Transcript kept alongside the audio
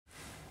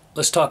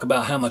let's talk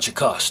about how much it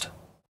cost.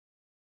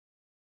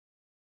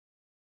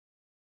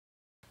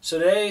 So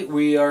today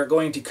we are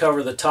going to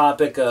cover the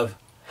topic of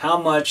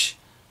how much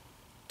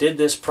did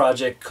this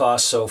project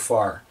cost so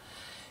far.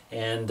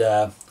 And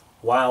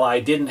while I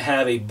didn't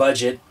have a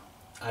budget,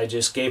 I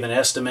just gave an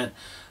estimate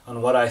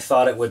on what I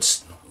thought it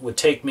would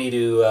take me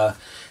to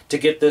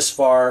get this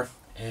far,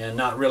 and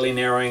not really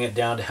narrowing it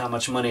down to how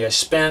much money I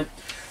spent.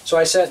 So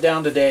I sat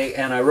down today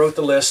and I wrote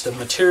the list of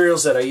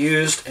materials that I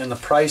used and the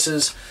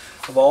prices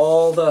of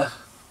all the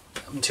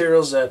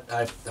materials that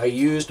I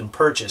used and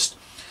purchased.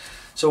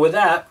 So with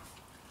that,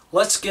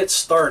 let's get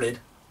started.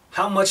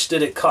 How much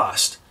did it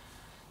cost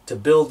to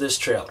build this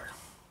trailer?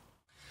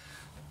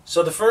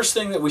 So the first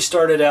thing that we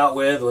started out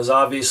with was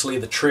obviously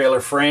the trailer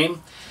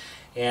frame.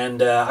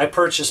 And I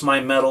purchased my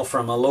metal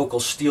from a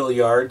local steel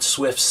yard,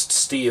 Swift's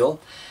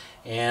Steel.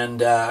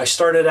 And I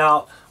started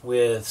out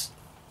with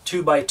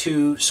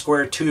 2x2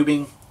 square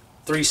tubing,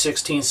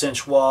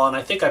 3/16" wall, and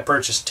I think I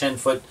purchased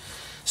 10-foot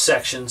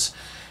sections.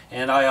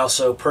 And I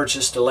also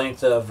purchased a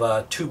length of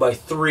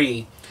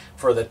 2x3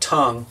 for the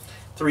tongue,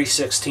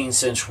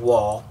 3/16"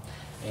 wall.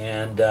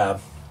 And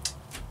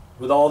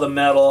with all the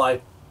metal,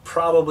 I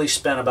probably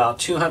spent about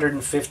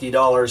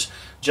 $250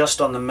 just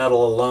on the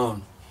metal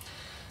alone.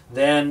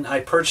 Then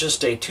I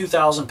purchased a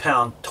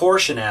 2,000-pound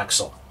torsion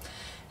axle,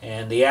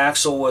 and the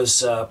axle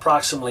was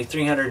approximately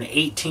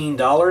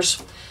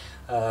 $318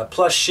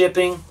 plus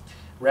shipping.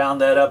 Round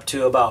that up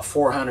to about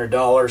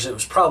 $400. It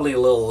was probably a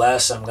little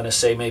less. I'm going to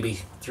say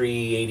maybe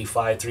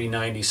 $385,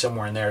 $390,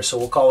 somewhere in there. So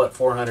we'll call it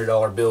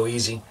 $400 bill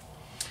easy.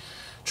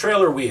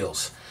 Trailer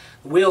wheels.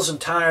 The wheels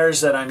and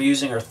tires that I'm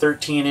using are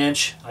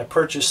 13-inch. I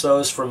purchased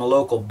those from a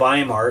local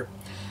Bateman.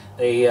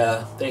 They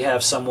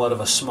have somewhat of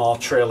a small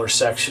trailer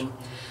section.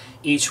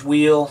 Each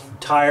wheel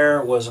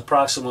tire was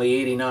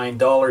approximately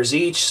 $89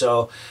 each,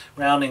 so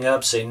rounding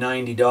up, say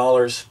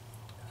 $90.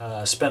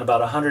 Spent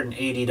about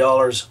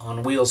 $180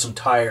 on wheels and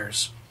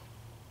tires.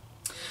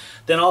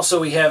 Then also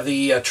we have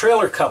the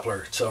trailer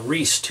coupler. It's a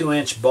Reese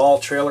 2-inch ball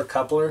trailer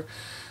coupler.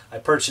 I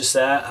purchased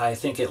that, I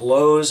think at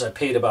Lowe's. I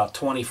paid about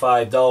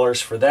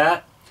 $25 for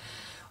that.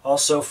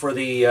 Also for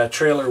the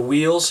trailer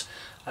wheels,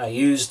 I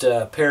used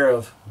a pair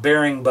of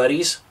bearing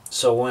buddies.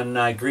 So when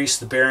I grease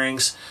the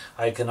bearings,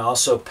 I can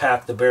also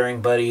pack the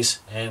bearing buddies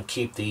and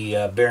keep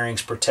the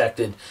bearings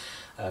protected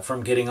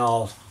from getting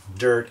all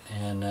dirt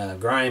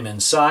and grime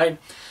inside.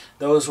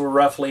 Those were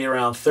roughly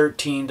around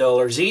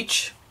 $13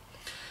 each.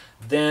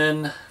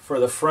 Then for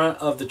the front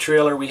of the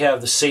trailer, we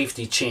have the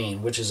safety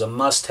chain, which is a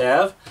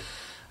must-have.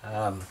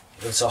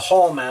 It's a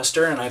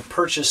Hallmaster, and I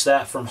purchased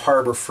that from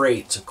Harbor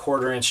Freight. It's a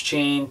 1/4-inch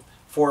chain,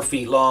 4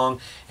 feet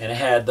long, and it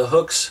had the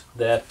hooks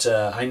that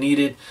I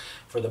needed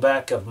for the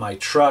back of my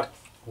truck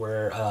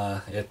where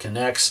it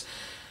connects.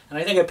 And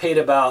I think I paid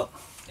about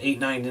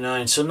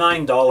 $8.99, so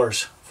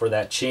 $9 for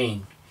that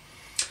chain.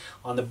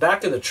 On the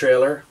back of the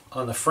trailer,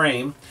 on the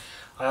frame,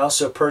 I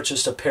also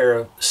purchased a pair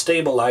of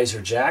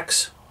stabilizer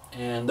jacks,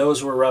 and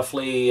those were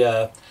roughly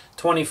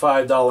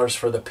 $25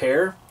 for the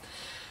pair.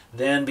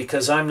 Then,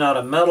 because I'm not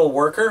a metal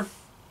worker,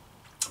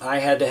 I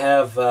had to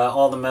have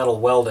all the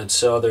metal welded.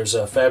 So there's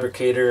a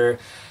fabricator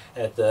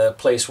at the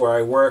place where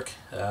I work.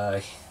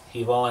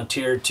 He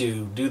volunteered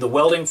to do the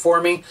welding for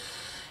me,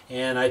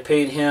 and I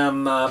paid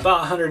him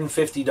about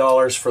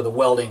 $150 for the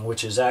welding,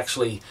 which is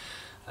actually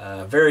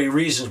very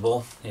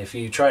reasonable. If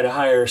you try to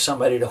hire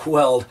somebody to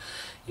weld,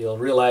 you'll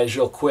realize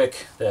real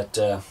quick that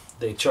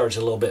they charge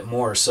a little bit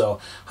more. So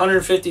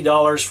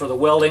 $150 for the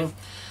welding.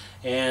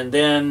 And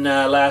then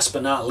last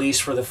but not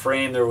least, for the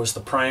frame, there was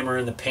the primer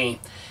and the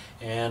paint.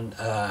 And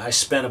I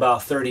spent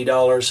about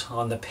 $30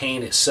 on the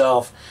paint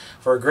itself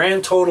for a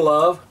grand total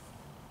of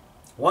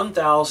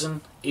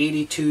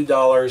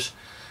 $1,082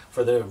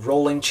 for the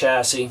rolling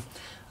chassis,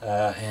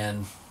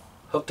 and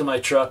hooked to my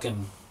truck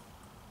and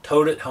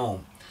towed it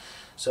home.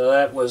 So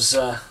that was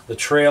the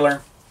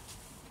trailer.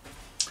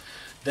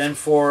 Then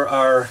for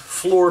our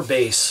floor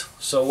base,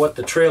 so what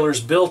the trailer's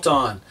built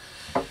on,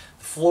 the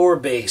floor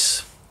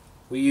base,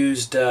 we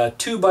used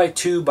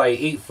 2x2 by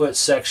 8-foot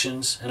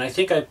sections, and I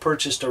think I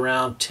purchased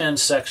around 10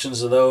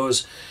 sections of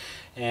those,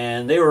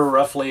 and they were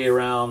roughly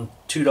around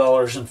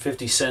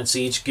 $2.50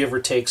 each, give or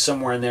take,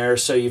 somewhere in there.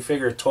 So you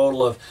figure a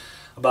total of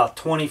about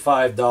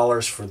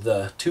 $25 for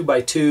the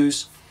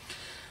 2x2s.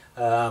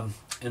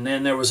 And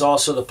then there was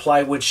also the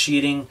plywood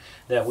sheeting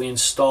that we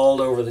installed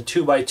over the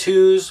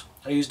 2x2s.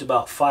 I used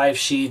about 5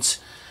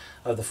 sheets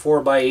of the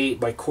 4x8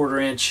 by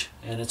 1/4-inch,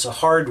 and it's a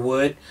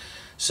hardwood.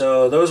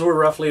 So those were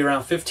roughly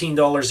around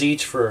 $15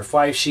 each for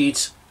 5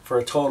 sheets, for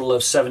a total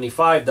of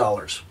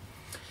 $75.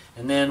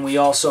 And then we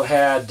also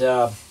had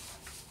the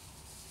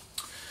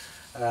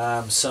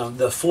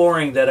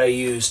flooring that I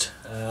used.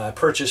 I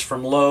purchased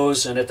from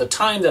Lowe's, and at the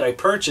time that I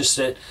purchased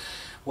it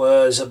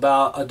was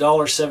about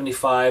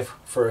 $1.75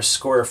 for a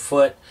square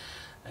foot,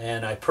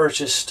 and I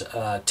purchased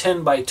a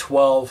 10 by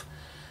 12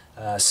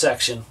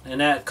 section,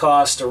 and that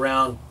cost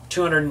around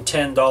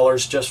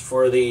 $210 just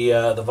for the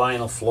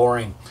vinyl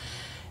flooring.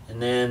 And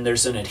then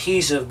there's an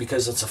adhesive,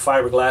 because it's a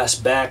fiberglass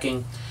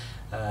backing,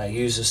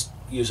 uses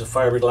use a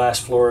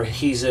fiberglass floor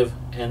adhesive,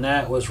 and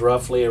that was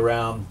roughly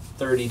around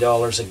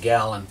 $30 a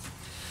gallon.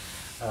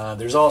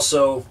 There's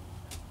also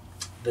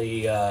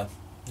the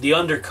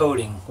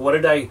undercoating. What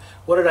did I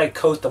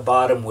coat the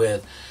bottom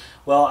with?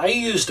 Well, I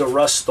used a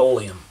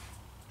Rust-Oleum,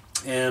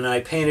 and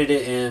I painted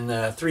it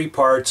in 3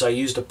 parts. I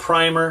used a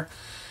primer,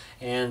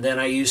 and then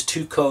I used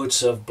 2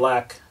 coats of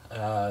black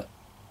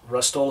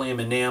Rust-Oleum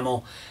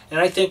enamel, and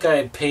I think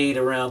I paid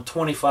around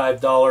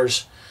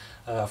 $25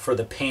 for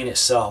the paint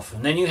itself.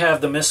 And then you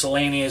have the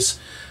miscellaneous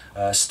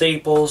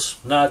staples,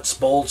 nuts,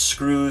 bolts,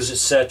 screws,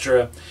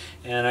 etc.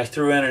 And I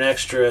threw in an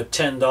extra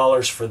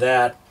 $10 for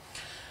that,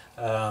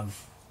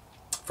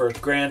 for a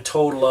grand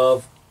total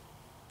of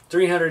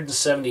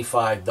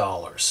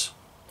 $375.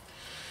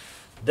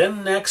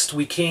 Then next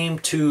we came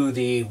to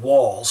the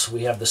walls.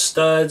 We have the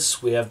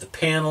studs, we have the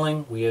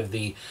paneling, we have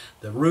the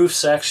roof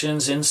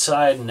sections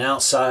inside and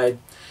outside.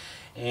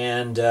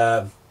 And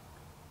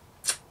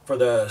for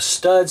the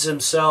studs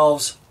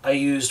themselves, I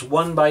used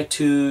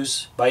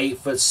 1x2s by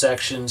 8-foot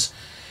sections,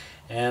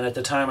 and at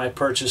the time I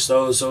purchased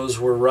those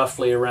were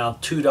roughly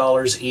around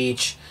 $2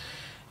 each,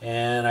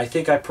 and I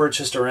think I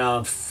purchased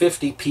around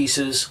 50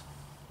 pieces,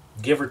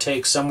 give or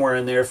take somewhere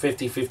in there,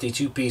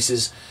 52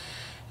 pieces.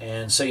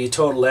 And so you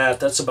total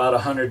that's about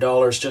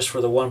 $100 just for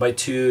the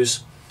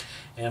 1x2s.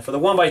 And for the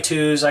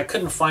 1x2s, I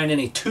couldn't find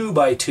any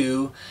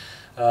 2x2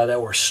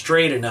 that were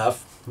straight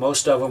enough.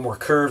 Most of them were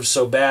curved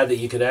so bad that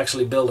you could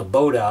actually build a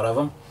boat out of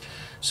them.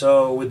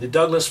 So with the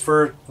Douglas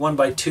fir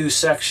 1x2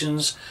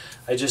 sections,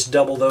 I just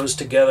double those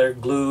together,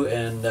 glue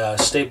and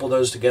staple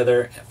those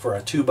together for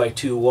a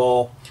 2x2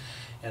 wall.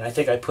 And I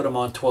think I put them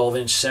on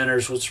 12-inch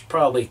centers, which is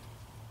probably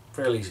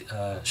fairly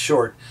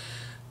short,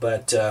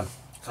 but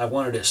I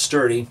wanted it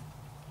sturdy.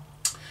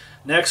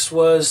 Next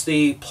was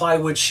the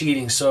plywood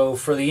sheeting. So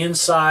for the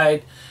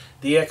inside,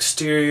 the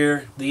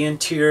exterior, the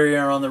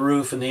interior on the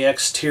roof, and the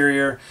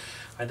exterior,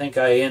 I think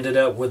I ended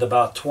up with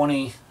about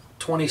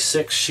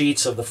 26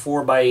 sheets of the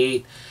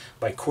 4x8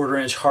 by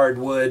 1/4-inch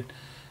hardwood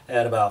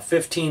at about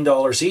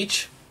 $15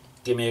 each.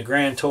 Give me a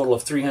grand total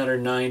of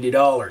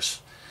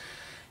 $390.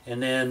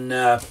 And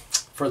then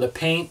for the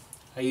paint,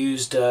 I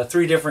used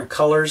 3 different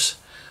colors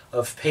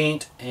of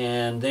paint,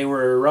 and they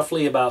were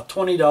roughly about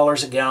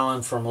 $20 a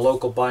gallon from a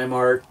local Buy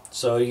Mart.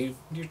 So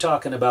you're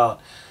talking about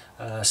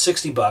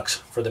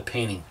 $60 for the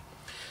painting.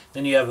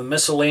 Then you have a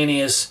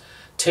miscellaneous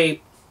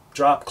tape,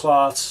 drop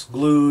cloths,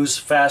 glues,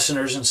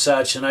 fasteners, and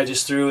such, and I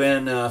just threw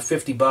in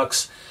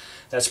 $50.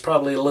 That's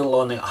probably a little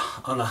on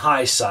the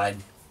high side.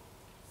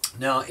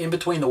 Now, in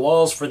between the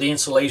walls for the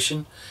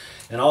insulation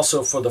and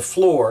also for the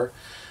floor,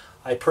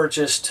 I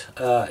purchased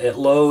at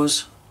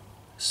Lowe's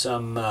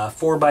some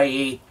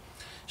 4x8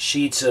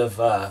 sheets of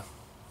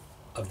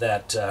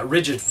that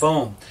rigid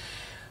foam,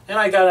 and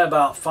I got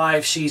about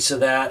 5 sheets of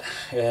that,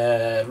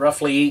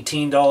 roughly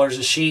 $18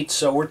 a sheet.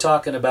 So we're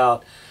talking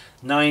about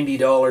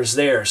 $90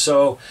 there.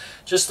 So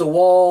just the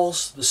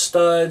walls, the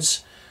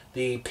studs,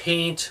 the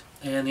paint,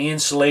 and the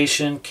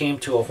insulation came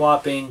to a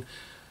whopping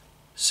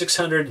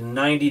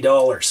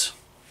 $690.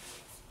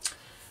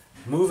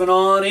 Moving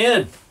on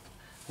in,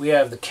 we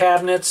have the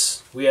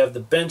cabinets, we have the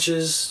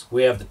benches,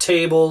 we have the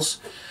tables,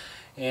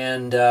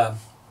 and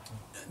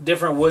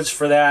different woods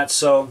for that.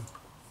 So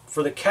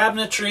for the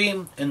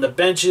cabinetry and the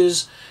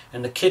benches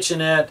and the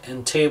kitchenette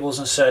and tables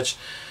and such,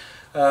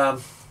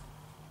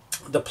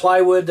 the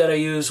plywood that I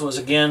used was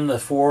again the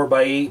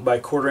 4x8 by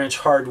 1/4-inch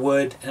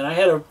hardwood, and I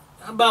had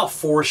about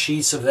 4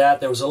 sheets of that.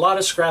 There was a lot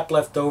of scrap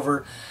left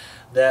over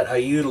that I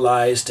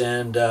utilized,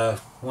 and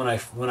when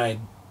I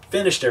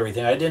finished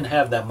everything, I didn't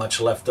have that much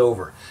left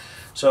over.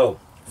 So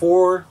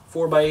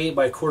 4x8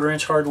 by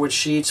 1/4-inch hardwood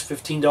sheets,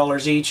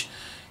 $15 each,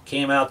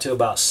 came out to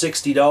about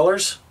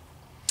 $60.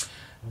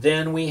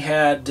 Then we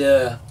had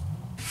the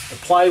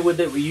plywood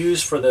that we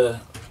used for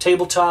the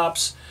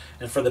tabletops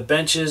and for the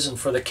benches and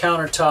for the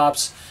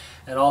countertops,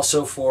 and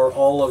also for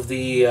all of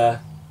the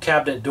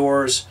cabinet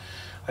doors.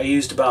 I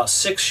used about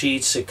 6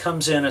 sheets. It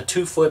comes in a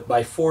 2-foot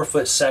by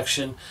 4-foot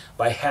section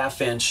by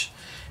 1/2 inch,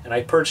 and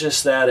I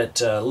purchased that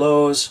at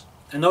Lowe's,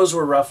 and those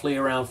were roughly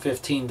around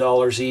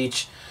 $15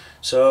 each.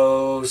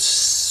 So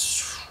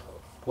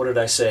what did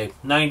I say?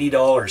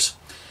 $90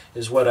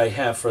 is what I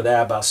have for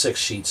that, about 6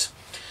 sheets.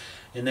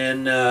 And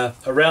then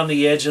around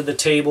the edge of the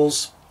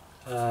tables,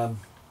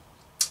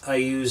 I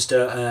used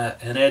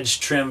an edge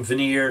trim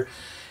veneer,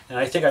 and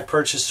I think I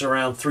purchased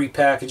around 3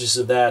 packages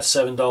of that,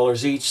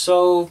 $7 each,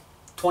 so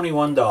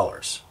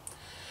 $21.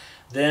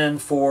 Then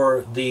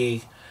for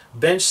the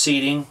bench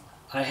seating,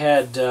 I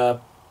had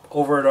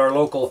over at our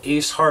local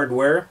Ace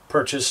Hardware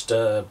purchased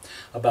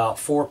about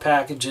 4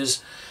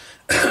 packages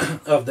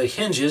of the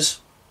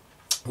hinges,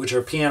 which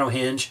are piano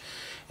hinge,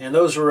 and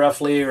those were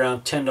roughly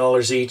around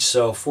 $10 each,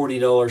 so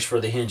 $40 for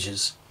the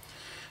hinges.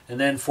 And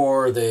then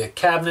for the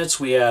cabinets,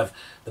 we have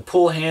the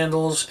pull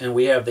handles and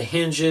we have the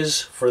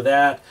hinges for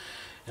that,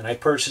 and I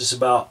purchased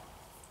about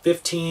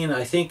 15,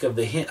 I think, of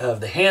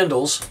the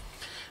handles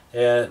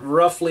at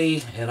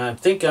roughly, and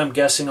I'm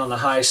guessing on the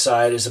high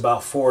side, is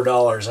about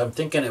 $4. I'm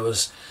thinking it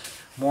was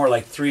more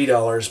like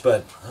 $3,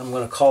 but I'm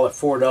going to call it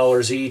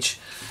 $4 each,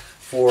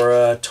 for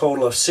a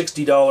total of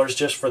 $60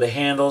 just for the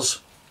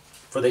handles.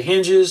 For the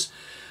hinges,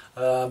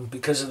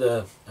 because of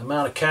the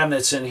amount of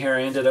cabinets in here,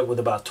 I ended up with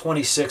about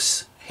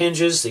 26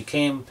 hinges. They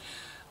came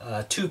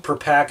 2 per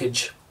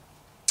package,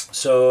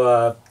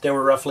 so they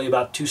were roughly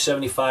about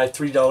 $2.75,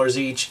 $3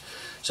 each.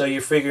 So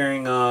you're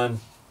figuring on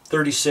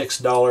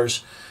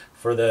 $36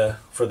 for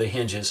the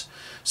hinges.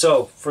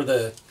 So for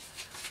the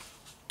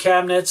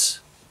cabinets,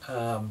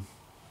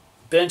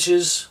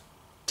 benches,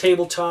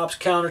 tabletops,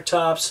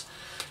 countertops,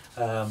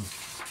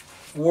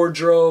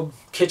 wardrobe,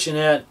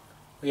 kitchenette,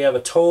 we have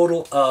a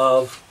total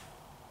of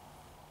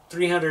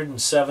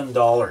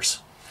 $307.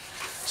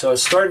 So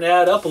it's starting to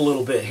add up a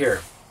little bit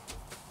here.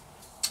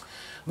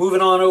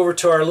 Moving on over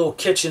to our little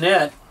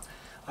kitchenette,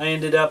 I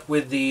ended up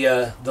with the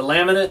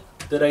laminate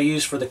that I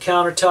use for the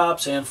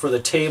countertops and for the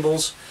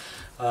tables.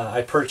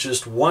 I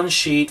purchased one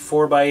sheet,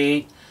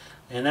 4x8,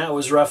 and that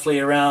was roughly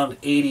around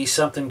 80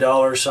 something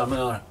dollars, so I'm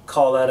going to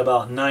call that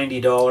about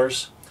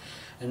 $90.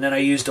 And then I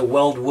used a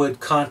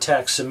weldwood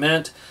contact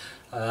cement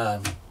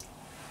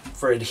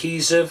for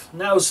adhesive,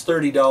 and that was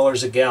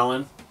 $30 a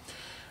gallon.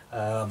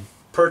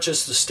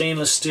 Purchased the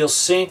stainless steel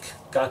sink,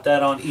 got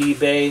that on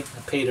eBay.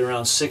 I paid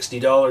around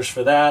 $60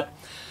 for that.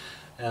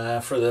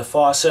 For the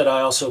faucet,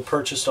 I also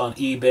purchased on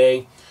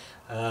eBay.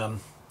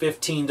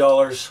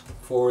 $15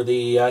 for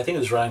the, I think it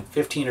was around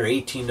 $15 or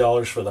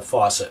 $18 for the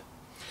faucet.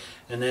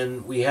 And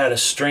then we had a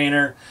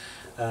strainer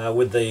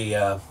with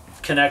the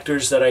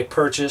connectors that I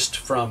purchased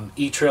from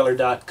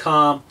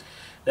eTrailer.com.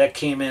 That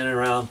came in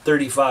around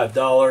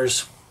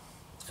 $35.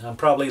 And I'm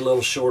probably a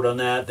little short on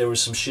that. There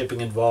was some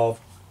shipping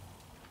involved.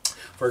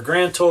 For a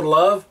grand total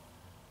of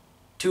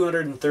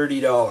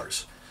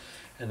 $230.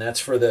 And that's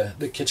for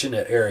the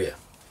kitchenette area.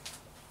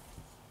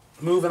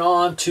 Moving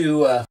on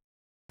to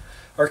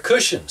our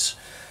cushions.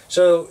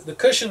 So the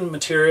cushion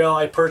material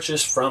I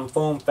purchased from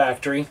Foam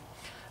Factory.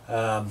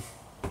 And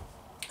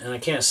I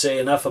can't say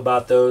enough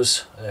about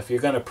those. If you're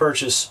going to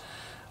purchase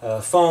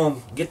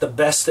foam, get the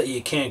best that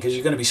you can, because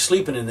you're going to be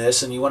sleeping in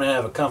this and you want to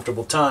have a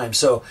comfortable time.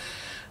 So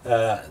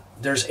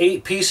there's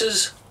 8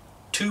 pieces,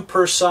 2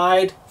 per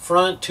side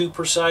front, 2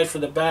 per side for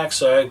the back,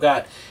 so I've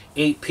got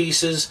 8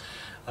 pieces.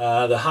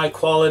 The high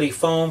quality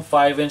foam,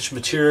 5-inch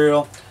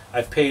material,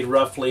 I've paid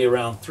roughly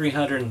around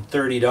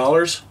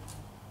 $330.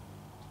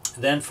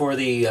 Then for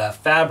the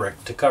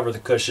fabric to cover the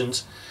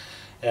cushions,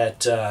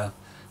 at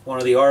one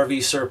of the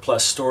RV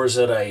surplus stores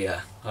that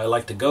I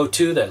like to go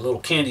to, that little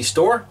candy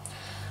store,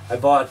 I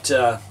bought,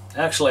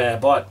 actually I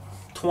bought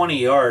 20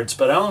 yards,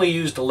 but I only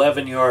used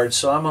 11 yards,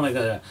 so I'm only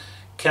going to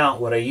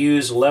count what I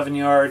use. 11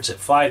 yards at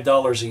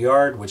 $5 a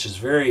yard, which is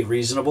very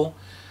reasonable.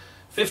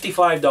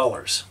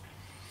 $55.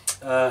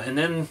 And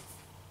then,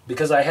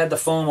 because I had the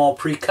foam all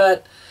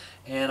pre-cut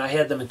and I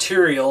had the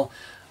material,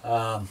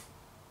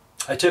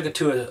 I took it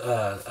to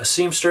a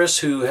seamstress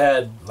who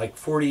had like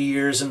 40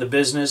 years in the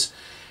business,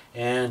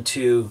 and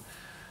to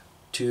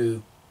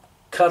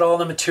cut all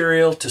the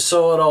material, to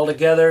sew it all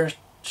together,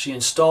 she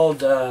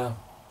installed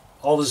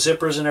all the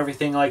zippers and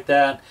everything like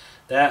that.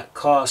 That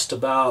cost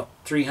about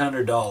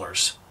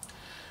 $300.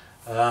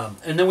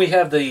 And then we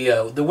have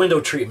the window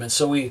treatment.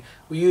 So we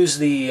use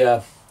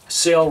the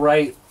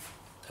Sailrite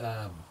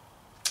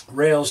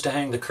rails to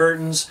hang the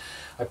curtains.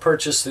 I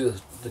purchased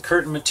the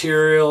curtain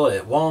material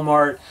at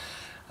Walmart.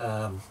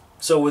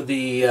 So with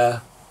the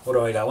what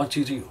do I got? 1,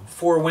 2, 3,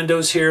 4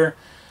 windows here.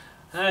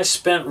 I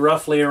spent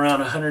roughly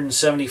around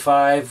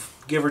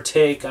 $175, give or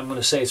take. I'm going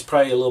to say it's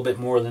probably a little bit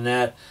more than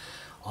that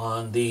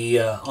on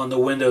the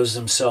windows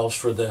themselves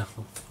for the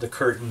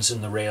curtains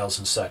and the rails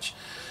and such.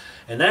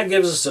 And that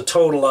gives us a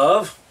total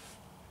of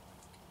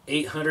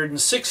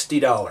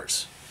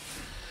 $860.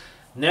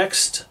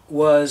 Next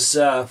was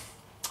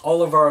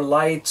all of our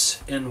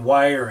lights and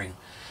wiring.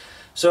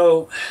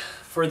 So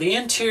for the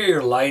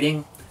interior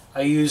lighting,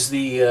 I use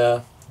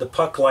the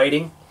puck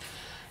lighting,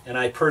 and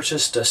I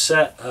purchased a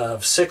set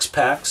of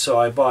 6-packs, so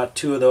I bought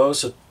 2 of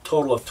those, a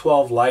total of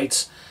 12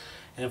 lights.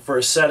 And for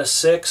a set of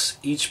 6,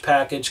 each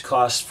package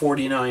costs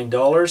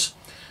 $49,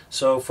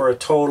 so for a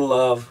total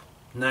of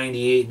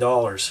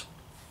 $98.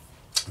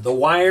 The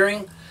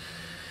wiring,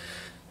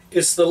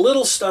 it's the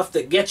little stuff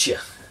that gets you.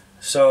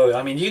 So,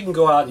 I mean, you can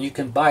go out and you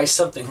can buy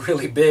something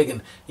really big,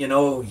 and you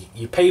know,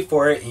 you pay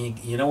for it and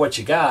you know what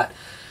you got,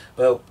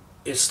 but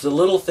it's the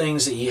little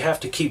things that you have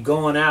to keep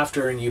going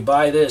after, and you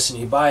buy this and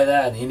you buy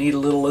that and you need a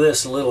little of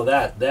this and a little of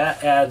that.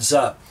 That adds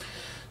up.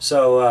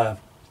 So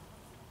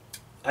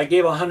I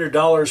gave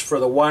 $100 for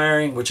the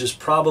wiring, which is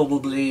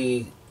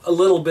probably a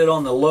little bit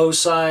on the low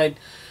side,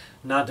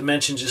 not to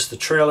mention just the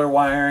trailer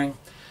wiring.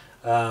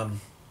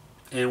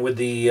 And with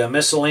the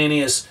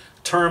miscellaneous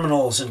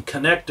terminals and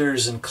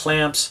connectors and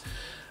clamps,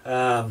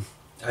 I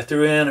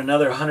threw in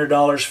another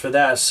 $100 for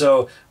that.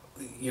 So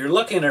you're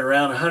looking at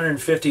around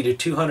 $150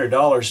 to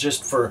 $200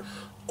 just for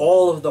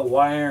all of the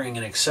wiring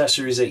and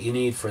accessories that you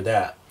need for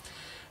that.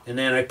 And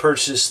then I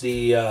purchased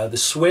the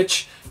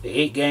switch, the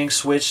 8-gang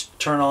switch, to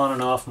turn on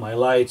and off my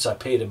lights. I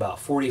paid about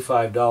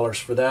 $45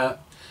 for that.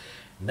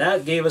 And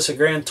that gave us a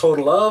grand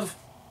total of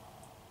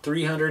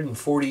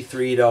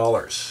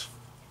 $343.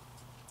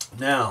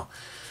 Now,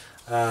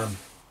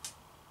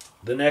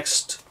 the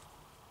next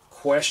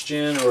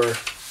question or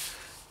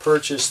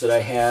purchase that I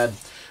had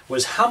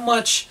was how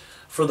much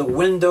for the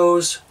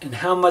windows and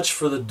how much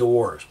for the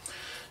doors.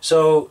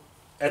 So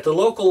at the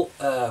local,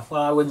 well,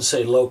 I wouldn't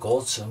say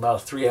local, it's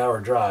about a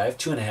 3-hour drive,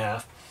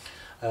 2.5,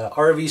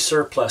 RV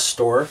surplus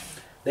store,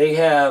 they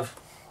have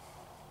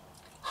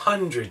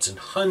hundreds and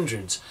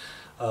hundreds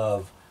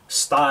of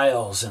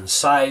styles and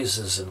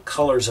sizes and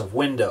colors of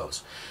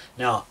windows.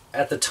 Now,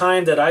 at the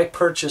time that I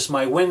purchased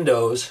my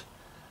windows,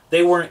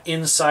 they weren't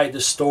inside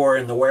the store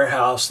in the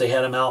warehouse. They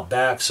had them out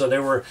back, so they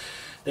were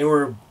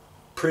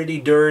pretty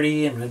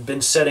dirty and had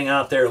been sitting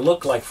out there, it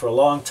looked like, for a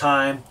long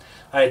time.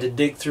 I had to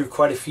dig through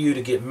quite a few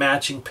to get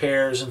matching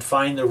pairs and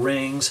find the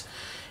rings.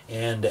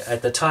 And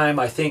at the time,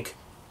 I think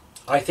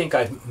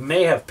I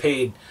may have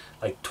paid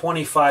like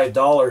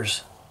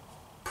 $25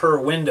 per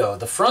window.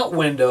 The front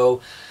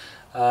window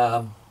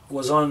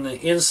was on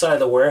the inside of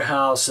the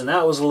warehouse, and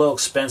that was a little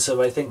expensive.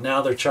 I think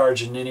now they're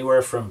charging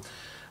anywhere from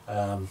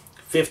 $50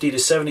 to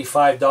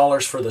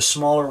 $75 for the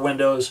smaller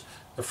windows.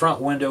 The front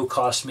window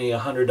cost me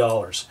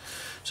 $100.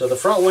 So the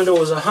front window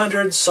was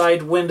 $100.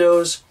 Side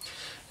windows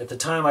at the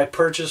time I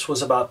purchased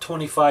was about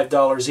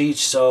 $25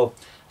 each, so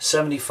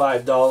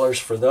 $75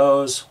 for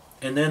those.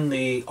 And then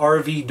the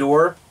RV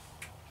door,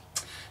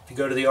 if you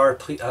go to the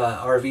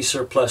RV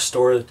surplus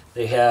store,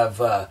 they have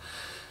a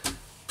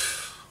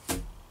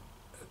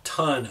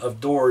ton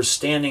of doors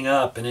standing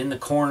up and in the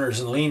corners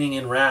and leaning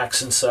in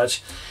racks and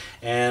such,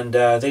 and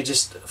they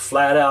just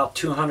flat out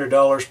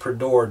 $200 per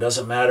door.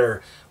 Doesn't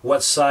matter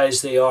what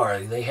size they are.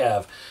 They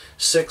have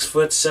 6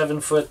 foot,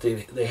 7 foot.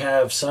 They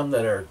have some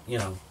that are, you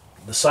know,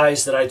 the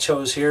size that I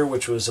chose here,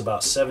 which was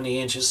about 70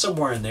 inches,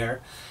 somewhere in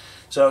there.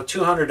 So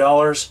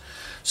 $200.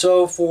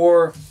 So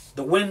for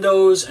the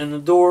windows and the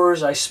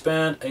doors, I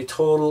spent a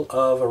total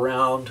of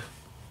around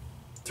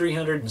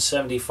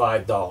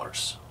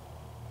 $375.